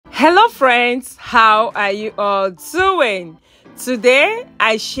Hello friends, how are you all doing? Today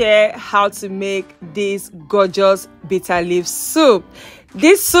I share how to make this gorgeous bitter leaf soup.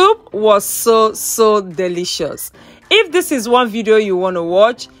 This soup was so delicious. If this is one video you want to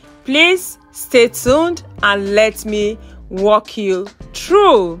watch, please stay tuned and let me walk you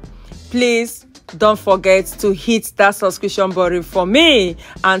through. Please don't forget to hit that subscription button for me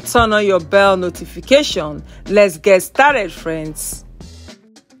and turn on your bell notification. Let's get started, friends.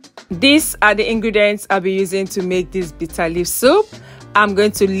 These are the ingredients I'll be using to make this bitter leaf soup. I'm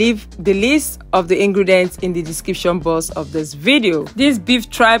going to leave the list of the ingredients in the description box of this video. This beef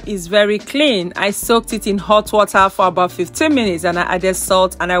tripe is very clean. I soaked it in hot water for about 15 minutes and I added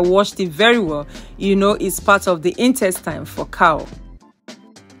salt and I washed it very well. You know, it's part of the intestine for cow.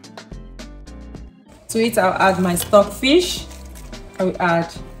 To it, I'll add my stock fish. I will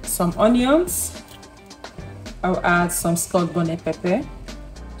add some onions. I'll add some scotch bonnet pepper,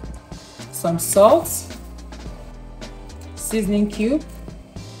 some salt, seasoning cube.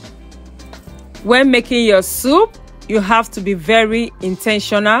 When making your soup, you have to be very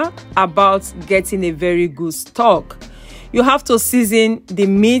intentional about getting a very good stock. You have to season the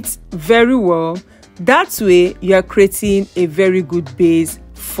meat very well. That way, you are creating a very good base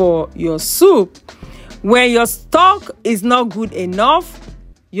for your soup. When your stock is not good enough,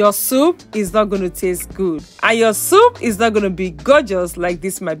 your soup is not going to taste good. And your soup is not going to be gorgeous like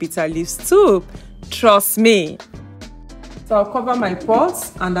this my bitter leaf soup. Trust me. So I'll cover my pot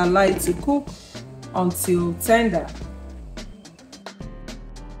and allow it to cook until tender.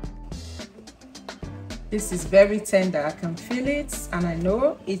 This is very tender. I can feel it and I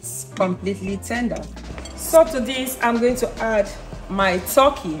know it's completely tender. So to this, I'm going to add my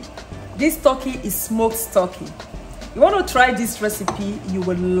turkey. This turkey is smoked turkey. You want to try this recipe, you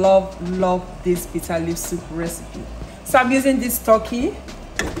will love this bitter leaf soup recipe. So I'm using this turkey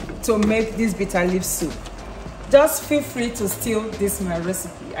to make this bitter leaf soup. Just feel free to steal this my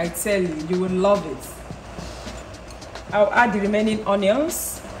recipe. I tell you, you will love it. I'll add the remaining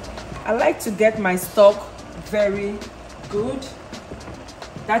onions. I like to get my stock very good.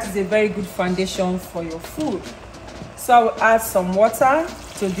 That is a very good foundation for your food. So I'll add some water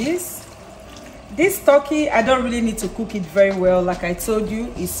to this. This turkey, I don't really need to cook it very well. Like I told you,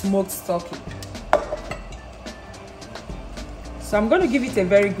 it's smoked turkey. So I'm going to give it a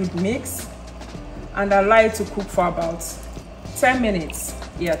very good mix and allow it to cook for about 10 minutes.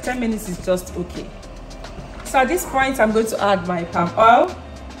 Yeah, 10 minutes is just okay. So at this point, I'm going to add my palm oil.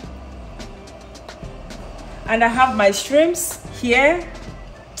 And I have my shrimps here.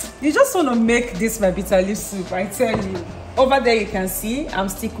 You just want to make this my bitter leaf soup, I tell you. Over there you can see I'm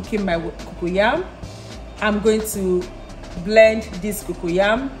still cooking my cocoyam. I'm going to blend this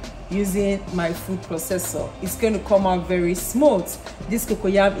cocoyam using my food processor. It's going to come out very smooth. This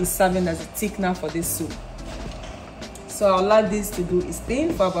cocoyam is serving as a thickener for this soup. So I'll allow this to do its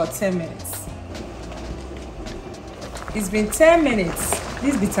thing for about 10 minutes. It's been 10 minutes.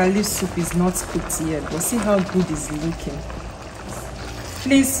 This bitter leaf soup is not cooked yet, but see how good it's looking.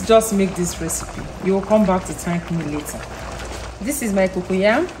 Please just make this recipe. You will come back to thank me later. This is my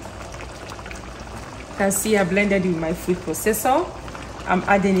cocoyam. You can see I blended it with my food processor. I'm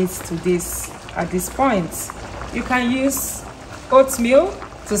adding it to this at this point. You can use oatmeal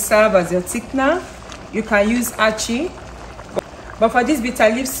to serve as your thickener. You can use achi. But for this bitter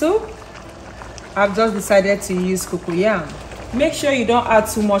leaf soup, I've just decided to use cocoyam. Make sure you don't add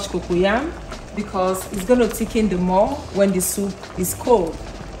too much cocoyam because it's going to thicken the more when the soup is cold.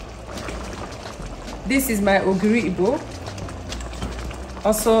 This is my Ogiri Ibo,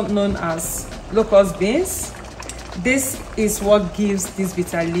 also known as locust beans. This is what gives this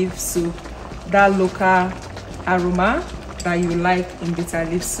bitter leaf soup that local aroma that you like in bitter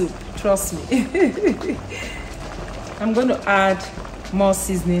leaf soup. Trust me. I'm going to add more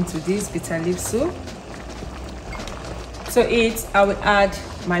seasoning to this bitter leaf soup. To it, I will add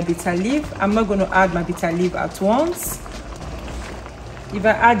my bitter leaf. I'm not going to add my bitter leaf at once. If I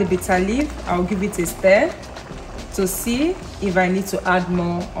add the bitter leaf, I'll give it a stir to see if I need to add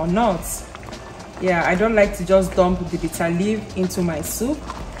more or not. Yeah, I don't like to just dump the bitter leaf into my soup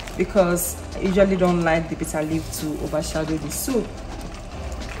because I usually don't like the bitter leaf to overshadow the soup.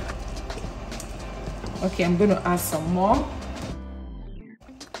 Okay, I'm going to add some more.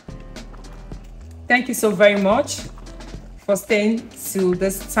 Thank you so very much for staying till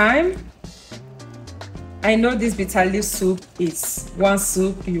this time. I know this bitter leaf soup is one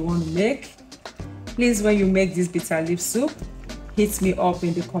soup you want to make. Please, when you make this bitter leaf soup, hit me up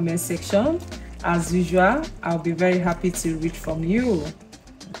in the comment section. As usual, I'll be very happy to read from you.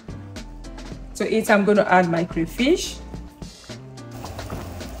 To it, I'm going to add my crayfish.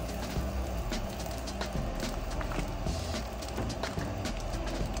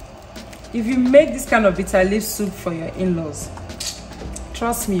 If you make this kind of bitter leaf soup for your in-laws,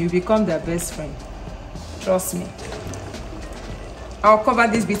 trust me, you become their best friend. Trust me. I'll cover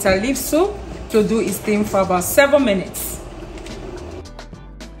this bitter leaf soup to do its thing for about 7 minutes.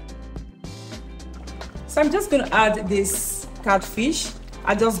 So I'm just going to add this catfish.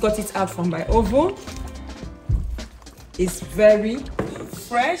 I just got it out from my oven. It's very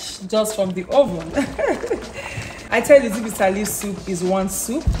fresh, just from the oven. I tell you, this bitter leaf soup is one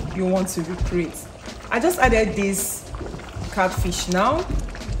soup you want to recreate. I just added this catfish now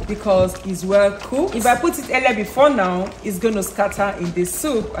because it's well cooked. If I put it earlier before now, it's going to scatter in the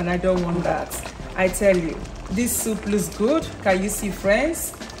soup, and I don't want that. I tell you, this soup looks good. Can you see,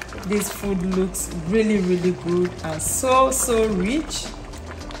 friends? This food looks really, really good and so rich.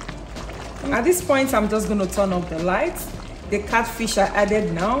 At this point, I'm just going to turn off the lights. The catfish I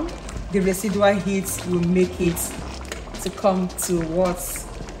added now, the residual heat will make it to come to what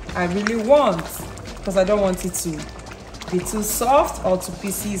I really want, because I don't want it to be too soft or to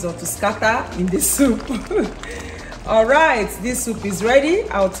pieces or to scatter in the soup. All right, this soup is ready.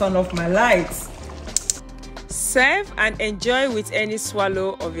 I'll turn off my lights. Serve and enjoy with any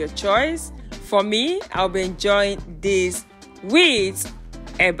swallow of your choice. For me, I'll be enjoying this with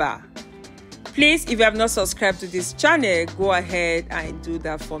eba. Please, if you have not subscribed to this channel, go ahead and do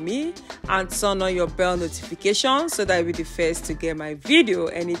that for me and turn on your bell notification so that you'll be the first to get my video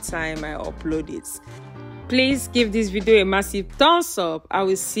anytime I upload it. Please give this video a massive thumbs up. I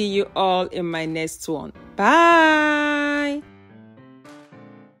will see you all in my next one. Bye.